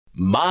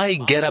My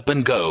Get Up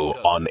and Go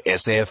on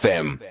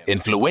SAFM.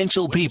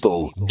 Influential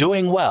people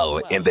doing well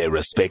in their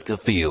respective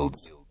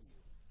fields.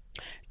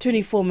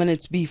 24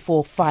 minutes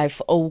before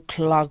 5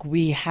 o'clock,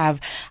 we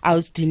have our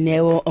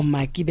Dineo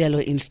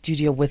Makibelo in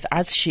studio with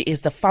us. She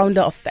is the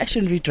founder of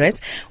Fashion Redress,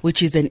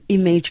 which is an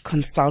image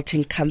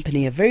consulting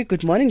company. A very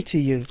good morning to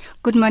you.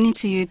 Good morning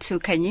to you too,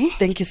 Kanye.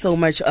 Thank you so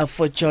much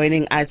for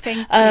joining us. Thank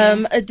you.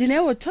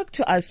 Dineo, talk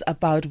to us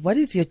about what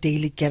is your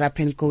daily get up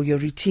and go, your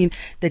routine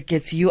that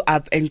gets you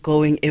up and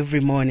going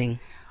every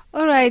morning.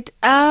 All right.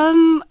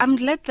 I'm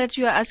glad that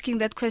you are asking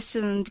that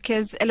question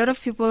because I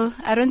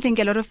don't think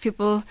a lot of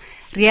people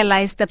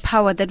realize the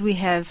power that we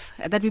have,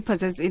 that we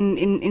possess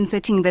in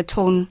setting the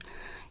tone,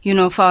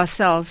 for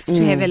ourselves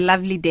to have a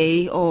lovely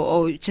day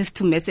or just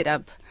to mess it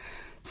up.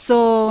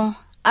 So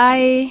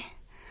I'm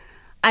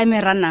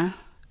a runner.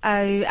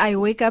 I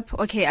wake up.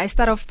 Okay. I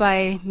start off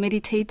by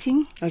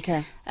meditating.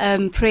 Okay.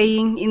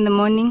 Praying in the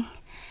morning.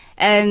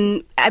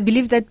 And I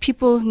believe that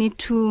people need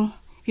to,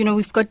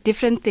 we've got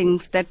different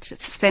things that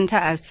center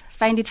us.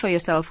 Find it for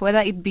yourself, whether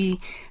it be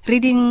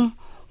reading,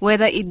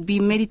 whether it be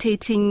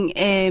meditating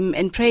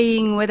and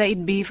praying, whether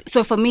it be...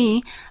 So for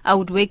me, I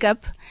would wake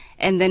up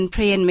and then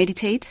pray and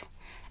meditate.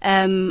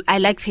 I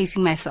like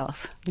pacing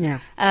myself. Yeah.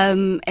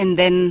 And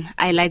then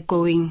I like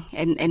going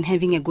and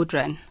having a good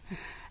run.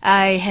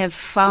 I have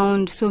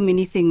found so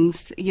many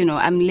things.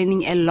 I'm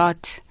learning a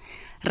lot.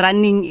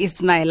 Running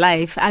is my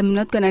life. I'm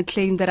not going to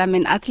claim that I'm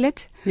an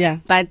athlete. Yeah.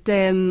 But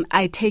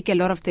I take a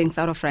lot of things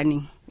out of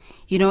running.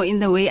 In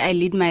the way I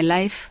lead my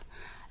life,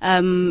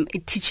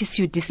 it teaches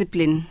you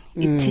discipline.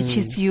 It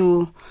teaches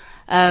you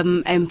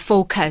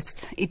focus.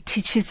 It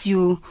teaches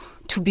you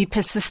to be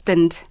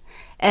persistent.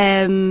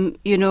 I'm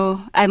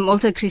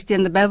also a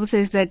Christian. The Bible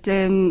says that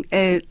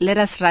let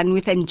us run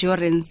with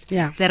endurance.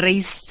 Yeah. The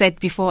race set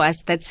before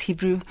us. That's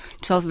Hebrew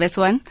 12 verse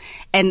 1.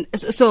 And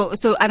so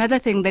another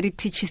thing that it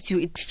teaches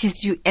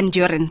you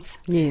endurance.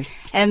 Yes.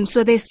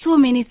 So there's so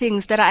many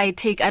things that I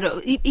take.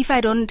 If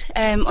I don't,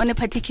 on a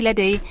particular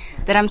day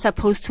that I'm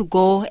supposed to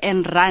go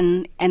and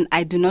run and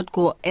I do not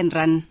go and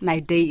run, my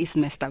day is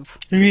messed up.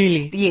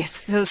 Really?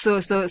 Yes. So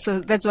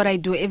that's what I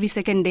do. Every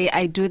second day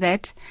I do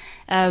that.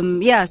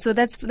 So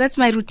that's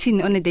my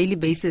routine on a daily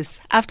basis.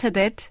 After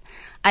that,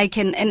 I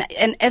can,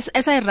 and as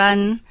I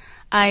run,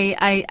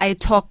 I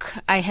talk,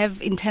 I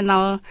have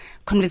internal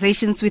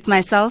conversations with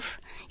myself,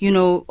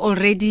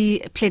 already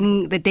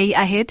planning the day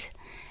ahead.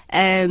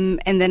 And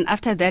then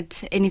after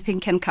that, anything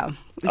can come.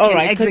 We All can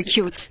right,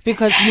 execute.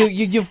 Because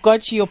you've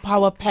got your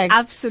power packed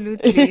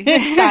Absolutely.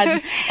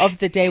 start of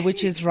the day,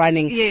 which is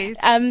running. Yes.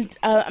 I'm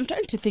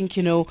trying to think,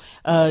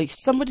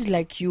 somebody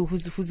like you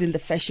who's in the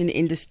fashion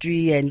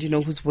industry and,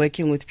 who's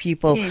working with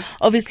people. Yes.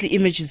 Obviously,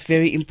 image is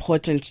very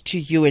important to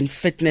you and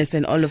fitness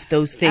and all of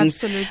those things.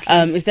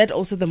 Absolutely. Is that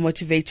also the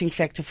motivating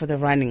factor for the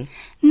running?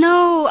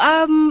 No,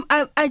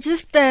 I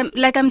just,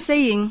 like I'm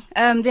saying,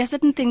 there are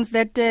certain things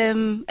that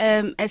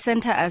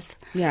center us.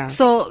 Yeah.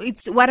 So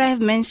it's what I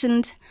have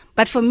mentioned.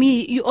 But for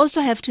me, you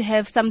also have to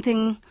have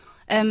something,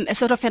 a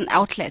sort of an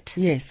outlet.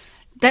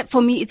 Yes. That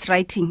for me, it's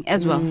writing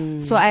as well.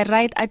 So I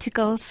write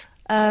articles,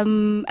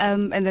 and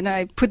then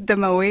I put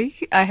them away.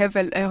 I have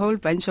a whole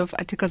bunch of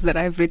articles that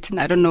I've written.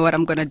 I don't know what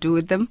I'm going to do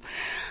with them.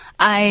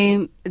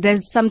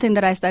 There's something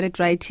that I started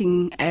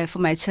writing for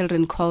my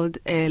children called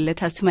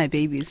Letters to My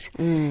Babies.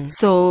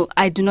 So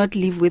I do not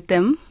live with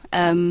them.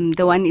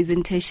 The one is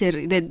in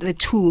tertiary. The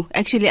two,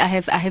 actually, I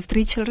have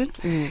three children.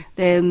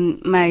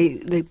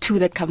 The two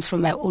that comes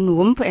from my own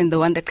womb and the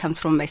one that comes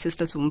from my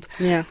sister's womb.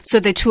 Yeah. So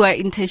the two are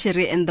in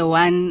tertiary and the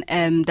one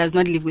does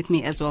not live with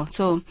me as well.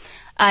 So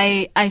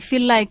I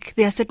feel like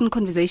there are certain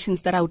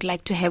conversations that I would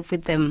like to have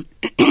with them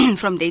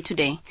from day to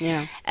day.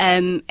 Yeah.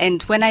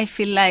 And when I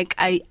feel like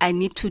I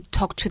need to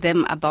talk to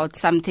them about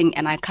something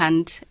and I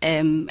can't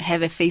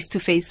have a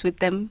face-to-face with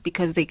them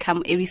because they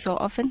come every so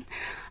often,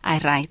 I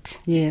write.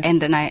 Yes.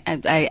 And then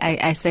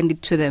I send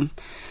it to them.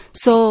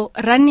 So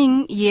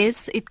running,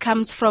 yes, it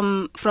comes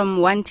from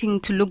wanting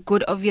to look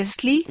good,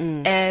 obviously.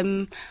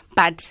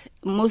 But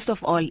most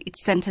of all, it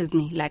centers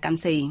me, like I'm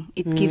saying.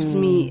 It gives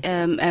me,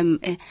 when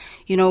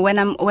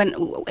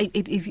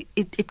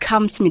it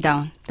calms me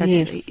down.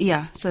 Yes.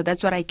 Yeah. So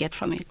that's what I get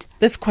from it.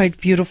 That's quite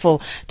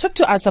beautiful. Talk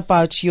to us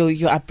about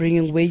your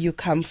upbringing, where you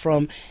come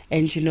from,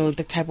 and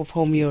the type of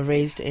home you're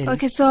raised in.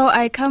 Okay, so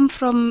I come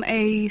from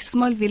a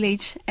small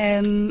village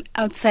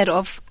outside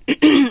of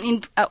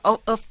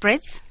of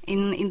Brits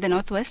in the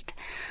northwest.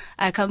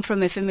 I come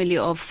from a family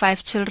of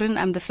 5 children.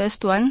 I'm the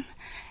first one,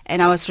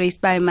 and I was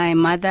raised by my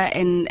mother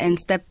and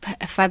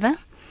stepfather.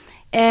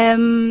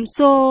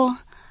 So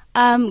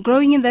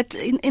growing in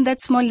that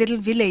small little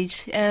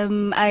village,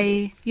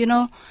 I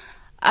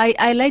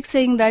like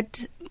saying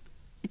that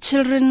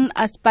children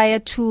aspire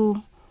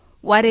to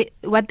what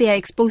they are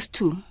exposed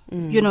to.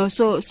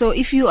 So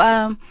if you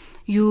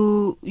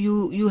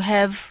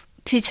have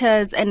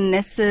teachers and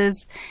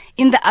nurses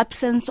in the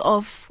absence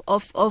of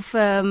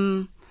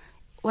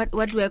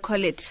what do I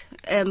call it?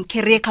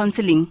 Career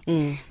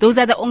counseling. Those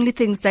are the only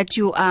things that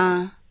you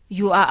are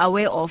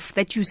aware of,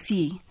 that you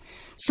see.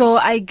 So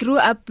I grew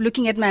up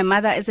looking at my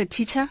mother as a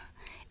teacher,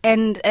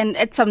 and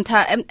at some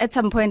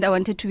point I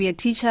wanted to be a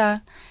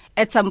teacher.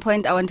 At some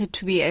point, I wanted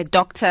to be a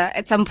doctor.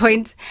 At some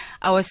point,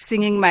 I was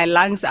singing my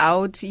lungs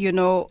out,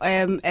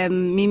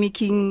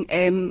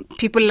 mimicking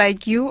people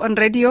like you on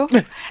radio.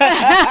 But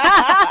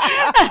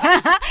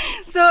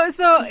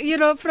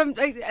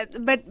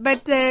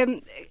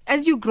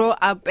as you grow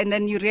up, and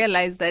then you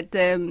realize that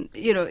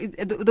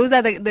those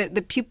are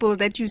the people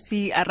that you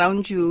see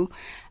around you,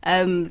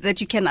 that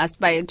you can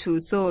aspire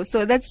to. So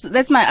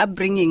that's my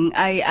upbringing.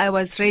 I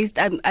was raised,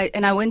 and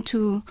I went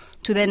to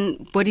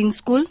then boarding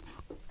school.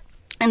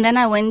 And then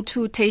I went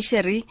to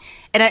tertiary,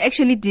 and I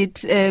actually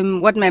did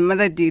what my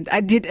mother did.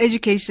 I did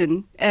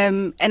education.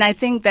 And I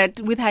think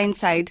that with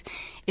hindsight,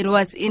 it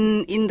was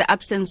in the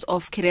absence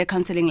of career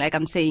counseling, like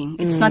I'm saying.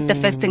 It's not the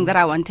first thing that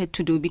I wanted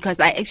to do, because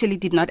I actually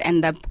did not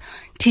end up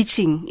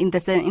teaching in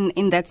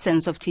that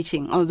sense of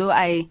teaching. Although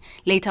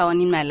later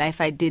on in my life,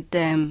 I did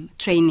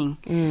training.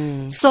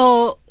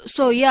 So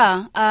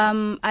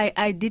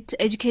I did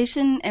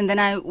education, and then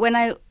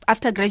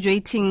after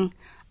graduating,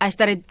 I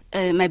started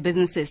my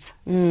businesses.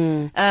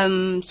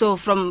 So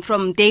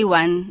from day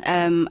one,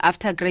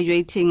 after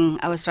graduating,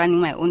 I was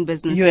running my own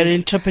business. You're an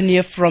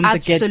entrepreneur from the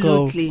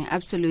get-go.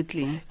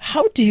 Absolutely.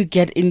 How do you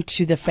get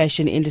into the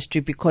fashion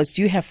industry? Because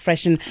you have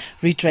Fashion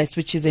Redress,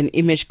 which is an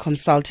image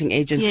consulting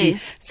agency.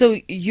 Yes.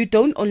 So you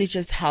don't only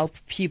just help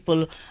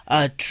people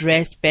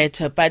dress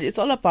better, but it's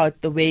all about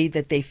the way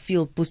that they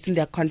feel, boosting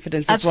their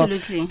confidence as well.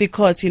 Absolutely.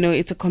 Because,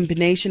 it's a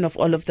combination of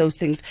all of those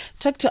things.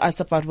 Talk to us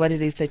about what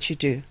it is that you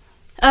do.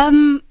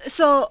 I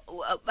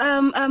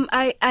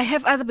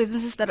have other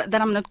businesses that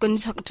I'm not going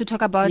to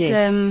talk about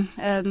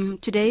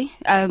today.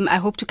 I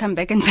hope to come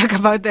back and talk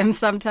about them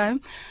sometime.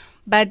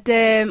 But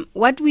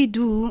what we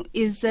do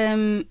is,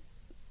 it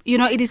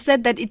is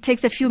said that it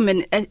takes a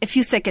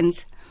few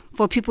seconds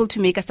for people to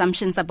make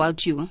assumptions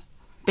about you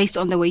based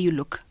on the way you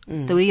look,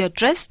 the way you're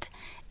dressed,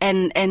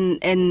 and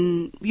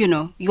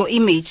your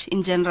image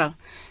in general.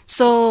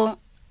 So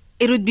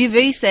it would be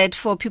very sad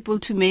for people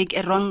to make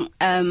a wrong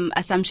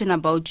assumption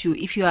about you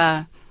if you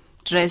are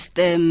dressed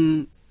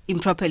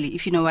improperly,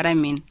 if you know what I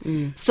mean.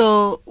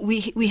 So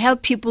we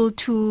help people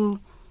to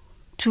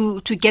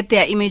get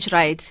their image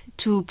right,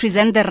 to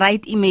present the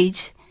right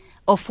image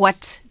of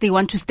what they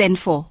want to stand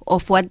for,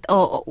 of what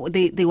or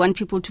they want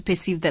people to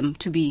perceive them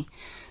to be.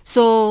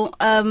 So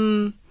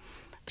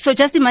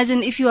just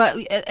imagine if you are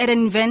at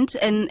an event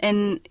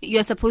and you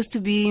are supposed to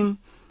be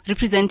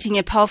representing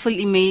a powerful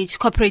image,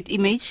 corporate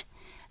image,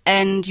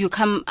 and you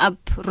come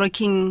up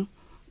rocking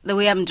the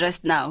way I'm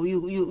dressed now.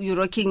 You're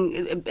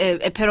rocking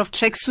a pair of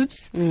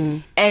tracksuits,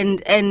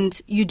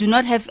 and you do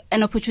not have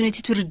an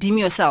opportunity to redeem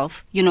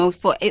yourself.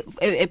 For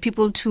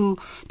people to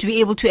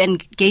be able to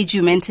engage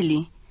you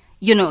mentally.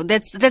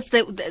 That's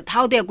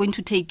how they are going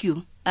to take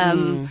you.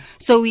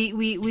 So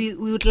we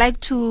would like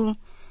to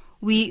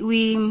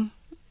we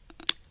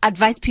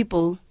advise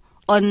people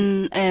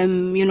on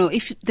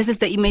if this is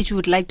the image you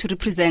would like to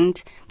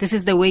represent, this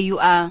is the way you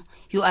are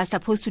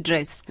supposed to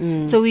dress.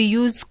 So we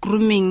use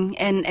grooming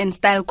and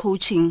style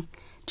coaching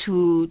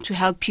to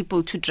help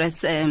people to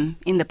dress in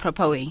the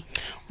proper way.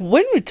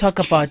 When we talk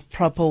about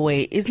proper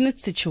way, isn't it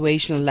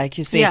situational? Like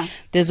you say,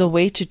 there's a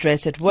way to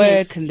dress at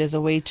work, and there's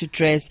a way to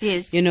dress,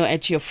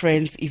 at your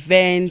friend's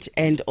event,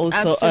 and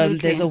also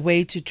there's a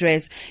way to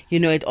dress,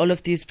 at all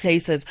of these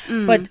places.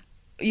 But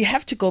you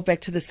have to go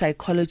back to the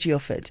psychology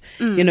of it,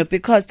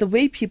 because the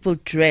way people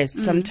dress,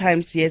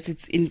 sometimes, yes,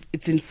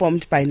 it's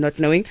informed by not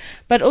knowing,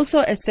 but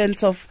also a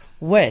sense of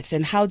worth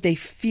and how they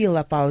feel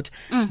about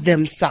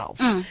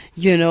themselves.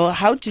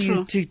 How do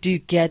you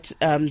get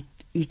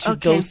into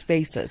those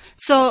spaces?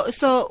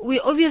 So we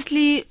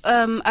obviously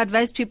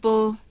advise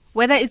people,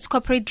 whether it's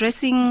corporate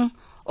dressing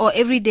or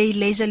everyday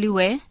leisurely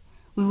wear,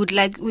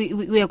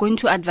 we are going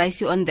to advise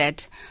you on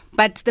that.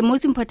 But the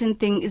most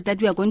important thing is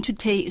that we are going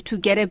to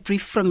get a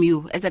brief from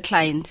you as a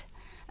client.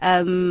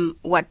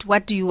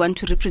 What do you want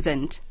to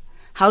represent?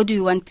 How do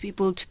you want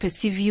people to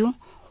perceive you?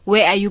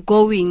 Where are you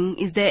going?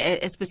 Is there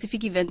a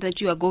specific event that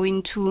you are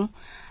going to?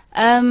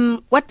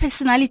 What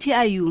personality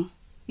are you?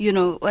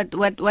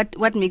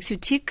 What makes you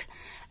tick?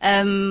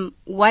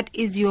 What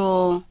is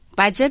your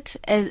budget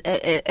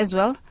as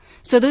well?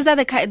 So those are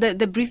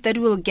the brief that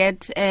we'll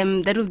get,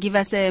 that will give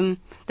us the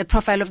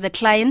profile of the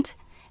client,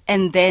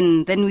 and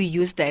then we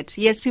use that.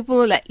 Yes,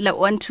 people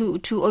want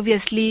to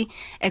obviously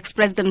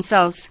express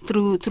themselves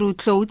through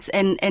clothes,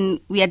 and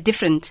we are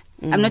different.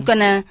 I'm not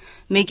gonna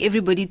make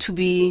everybody to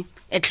be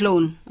a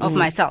clone of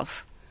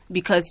myself,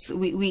 because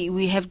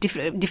we have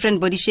different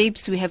body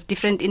shapes, we have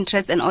different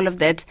interests and all of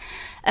that.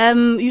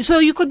 So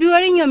you could be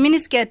wearing your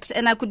miniskirt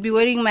and I could be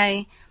wearing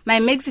my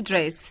maxi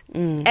dress,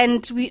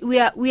 and we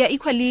are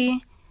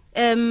equally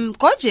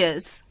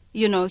gorgeous,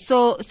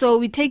 so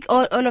we take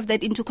all of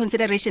that into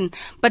consideration.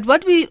 But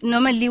what we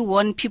normally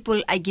warn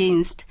people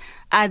against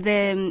are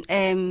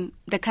the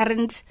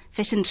current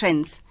fashion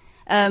trends.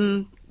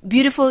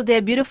 beautiful.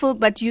 They're beautiful,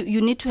 but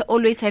you need to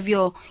always have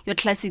your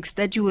classics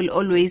that you will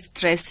always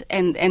dress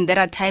and that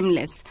are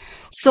timeless.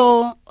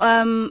 So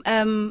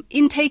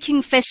in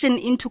taking fashion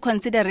into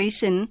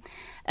consideration,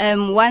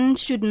 one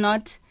should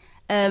not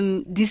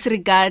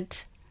disregard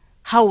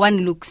how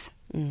one looks,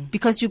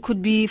 because you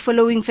could be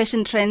following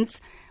fashion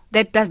trends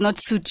that does not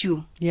suit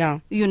you. Yeah.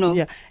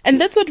 Yeah. And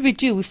that's what we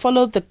do. We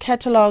follow the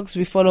catalogs,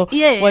 we follow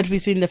what we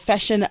see in the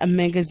fashion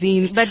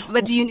magazines.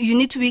 But you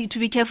need to be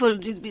careful.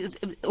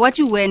 What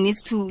you wear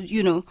needs to,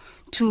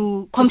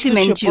 to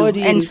complement you.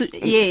 And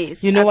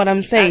yes. You know what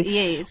I'm saying?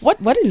 Yes.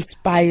 What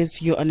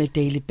inspires you on a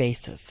daily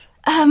basis?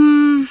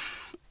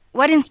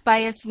 What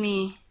inspires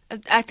me?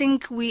 I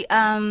think we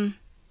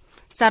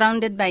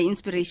surrounded by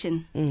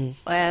inspiration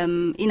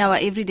in our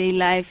everyday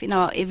life, in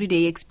our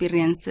everyday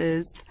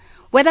experiences.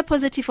 Whether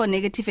positive or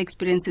negative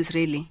experiences,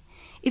 really.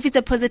 If it's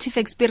a positive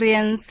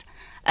experience,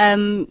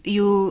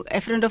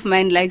 a friend of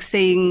mine likes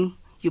saying,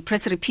 you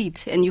press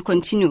repeat and you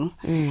continue.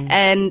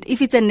 And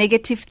if it's a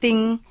negative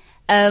thing,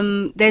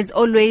 there's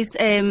always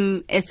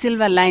a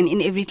silver line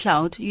in every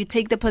cloud. You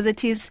take the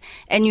positives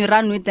and you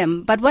run with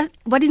them. But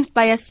what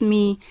inspires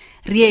me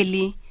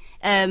really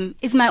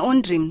is my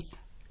own dreams.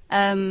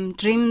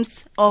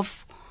 Dreams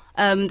of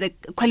the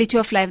quality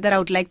of life that I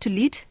would like to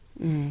lead.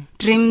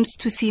 Dreams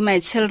to see my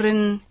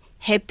children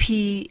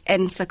happy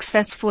and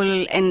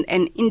successful and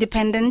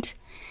independent.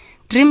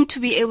 Dreams to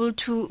be able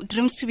to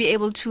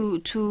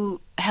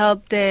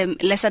help the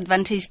less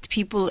advantaged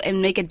people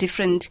and make a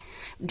difference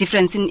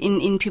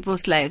in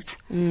people's lives.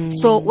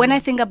 So when I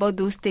think about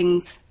those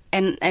things,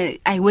 and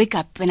I wake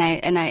up and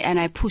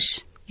I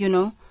push,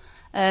 and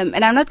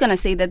I'm not gonna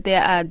say that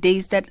there are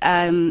days that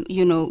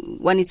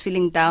one is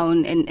feeling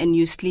down and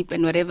you sleep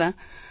and whatever.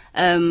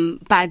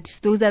 But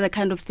those are the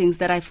kind of things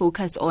that I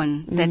focus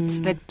on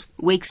that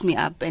wakes me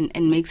up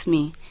and makes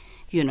me,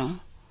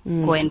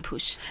 go and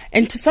push.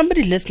 And to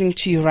somebody listening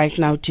to you right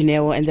now,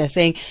 Dineo, and they're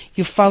saying,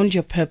 you found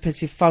your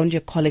purpose, you found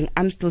your calling,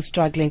 I'm still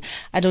struggling,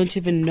 I don't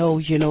even know,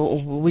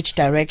 which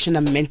direction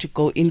I'm meant to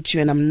go into,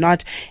 and I'm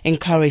not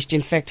encouraged.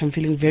 In fact, I'm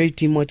feeling very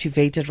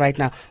demotivated right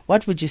now.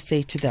 What would you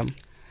say to them?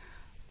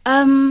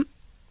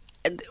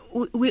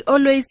 We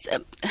always...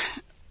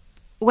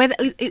 Whether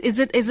is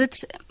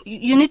it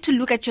you need to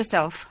look at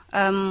yourself.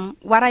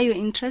 What are your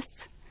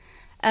interests?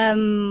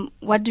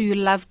 What do you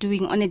love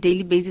doing on a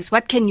daily basis?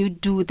 What can you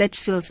do that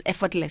feels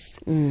effortless?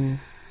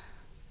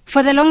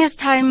 For the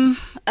longest time,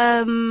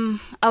 I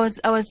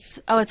was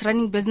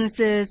running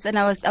businesses, and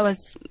I was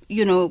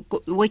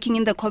working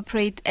in the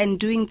corporate and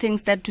doing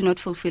things that do not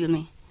fulfill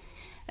me.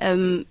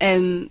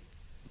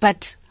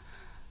 But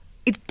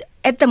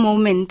at the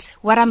moment,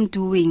 what I'm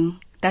doing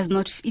does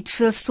not, it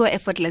feels so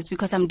effortless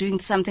because I'm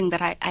doing something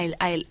that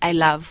I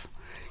love.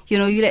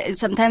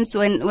 Sometimes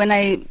when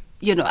I,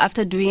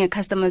 after doing a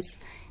customer's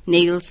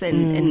nails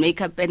and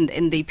makeup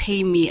and they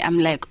pay me, I'm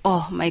like,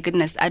 oh my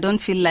goodness, I don't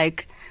feel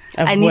like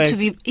I need to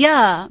be,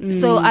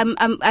 so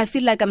I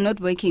feel like I'm not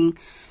working.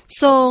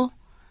 So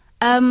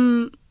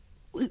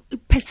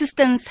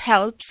persistence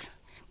helps,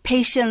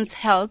 patience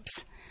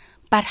helps,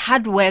 but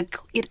hard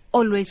work, it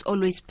always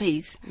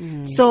pays.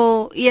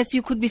 So yes,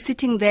 you could be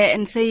sitting there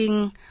and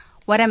saying,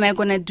 what am I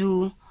going to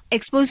do?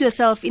 Expose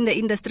yourself in the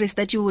industries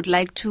that you would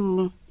like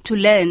to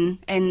learn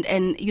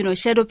and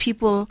shadow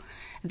people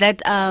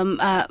that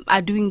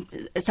are doing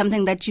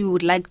something that you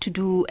would like to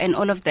do and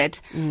all of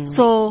that.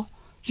 So,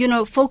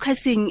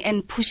 focusing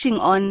and pushing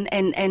on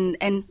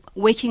and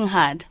working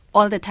hard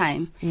all the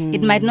time.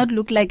 It might not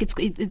look like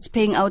it's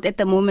paying out at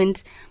the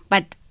moment,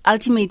 but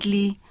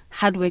ultimately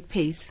hard work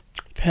pays.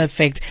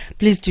 Perfect.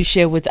 Please do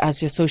share with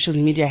us your social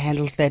media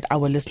handles that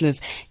our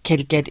listeners can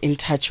get in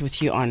touch with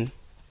you on.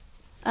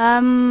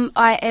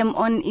 I am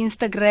on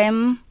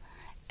Instagram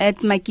at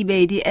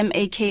Makibedi,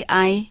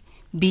 Makibedi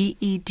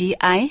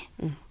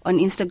on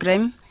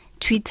Instagram.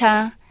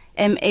 Twitter,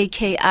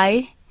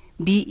 Makibedee.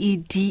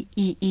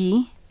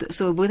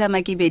 So both are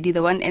Makibedi.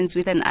 The one ends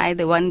with an I,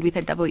 the one with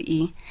a double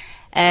E.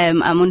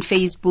 I'm on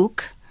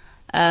Facebook.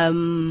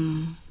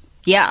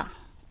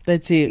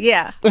 That's it.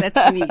 Yeah,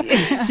 that's me.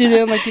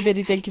 Dineo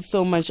Makibelo, thank you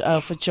so much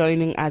for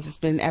joining us. It's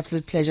been an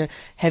absolute pleasure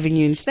having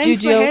you in studio.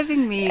 Thanks for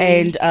having me.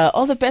 And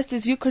all the best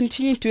as you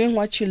continue doing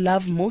what you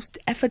love most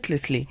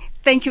effortlessly.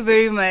 Thank you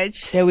very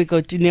much. There we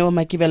go. Dineo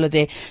Makibelo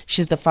there.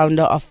 She's the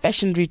founder of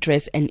Fashion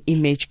Redress and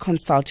image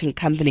consulting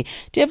company.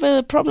 Do you have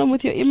a problem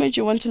with your image?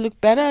 You want to look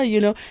better?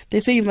 They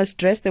say you must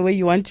dress the way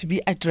you want to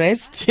be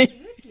addressed.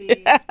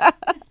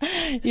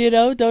 Don't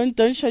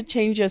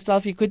shortchange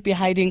yourself. You could be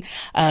hiding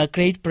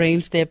great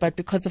brains there, but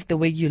because of the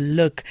way you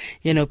look,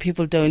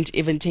 people don't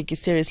even take you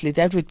seriously.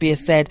 That would be a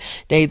sad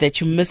day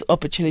that you miss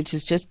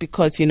opportunities just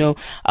because, and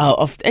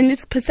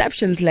it's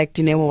perceptions, like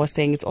Dineo was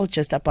saying. It's all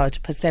just about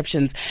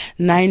perceptions.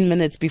 9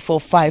 minutes before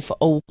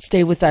 5:00.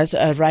 Stay with us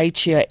right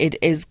here.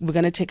 We're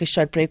going to take a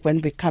short break.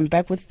 When we come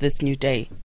back with this new day.